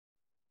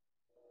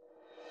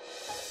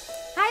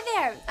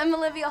I'm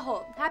Olivia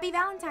Holt. Happy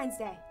Valentine's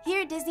Day.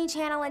 Here at Disney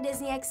Channel and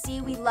Disney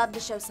XD, we love to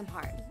show some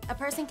heart. A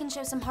person can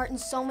show some heart in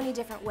so many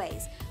different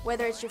ways,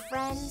 whether it's your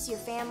friends, your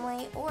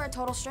family, or a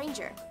total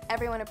stranger.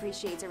 Everyone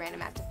appreciates a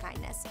random act of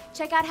kindness.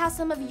 Check out how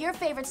some of your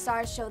favorite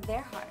stars show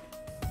their heart.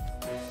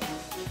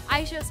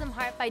 I show some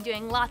heart by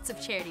doing lots of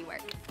charity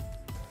work.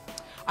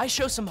 I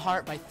show some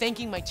heart by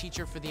thanking my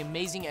teacher for the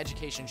amazing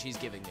education she's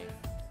giving me.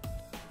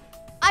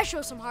 I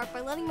show some heart by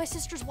letting my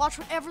sisters watch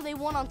whatever they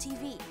want on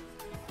TV.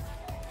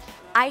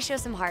 I show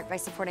some heart by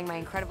supporting my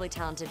incredibly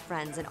talented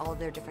friends in all of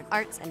their different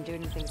arts and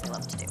doing the things they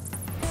love to do.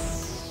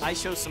 I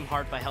show some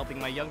heart by helping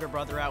my younger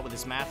brother out with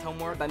his math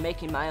homework. By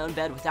making my own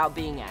bed without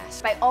being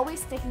asked. By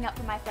always sticking up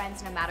for my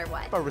friends no matter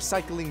what. By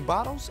recycling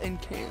bottles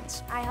and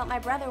cans. I help my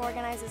brother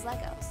organize his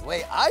Legos. The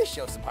way I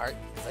show some heart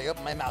is I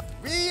open my mouth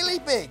really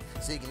big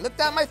so you can look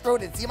down my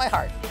throat and see my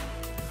heart.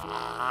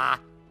 Ah,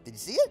 did you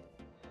see it?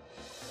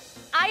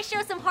 I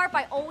show some heart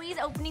by always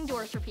opening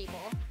doors for people.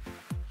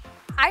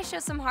 I show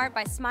some heart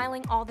by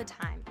smiling all the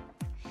time,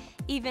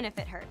 even if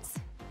it hurts.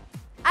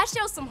 I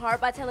show some heart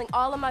by telling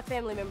all of my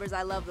family members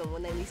I love them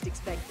when they least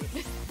expect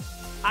it.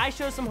 I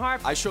show some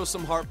heart. I show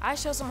some heart. I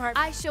show some heart.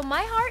 I show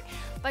my heart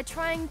by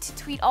trying to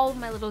tweet all of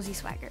my little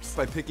Z-Swaggers.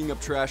 By picking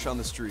up trash on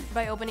the street.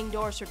 By opening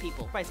doors for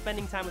people. By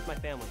spending time with my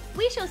family.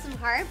 We show some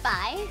heart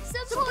by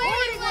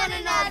supporting one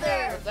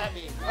another. What does that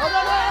mean? Oh,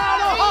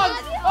 no,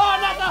 hugs! Oh,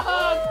 not the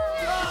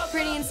hug!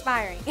 Pretty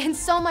inspiring and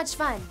so much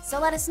fun. So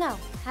let us know,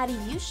 how do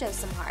you show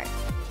some heart?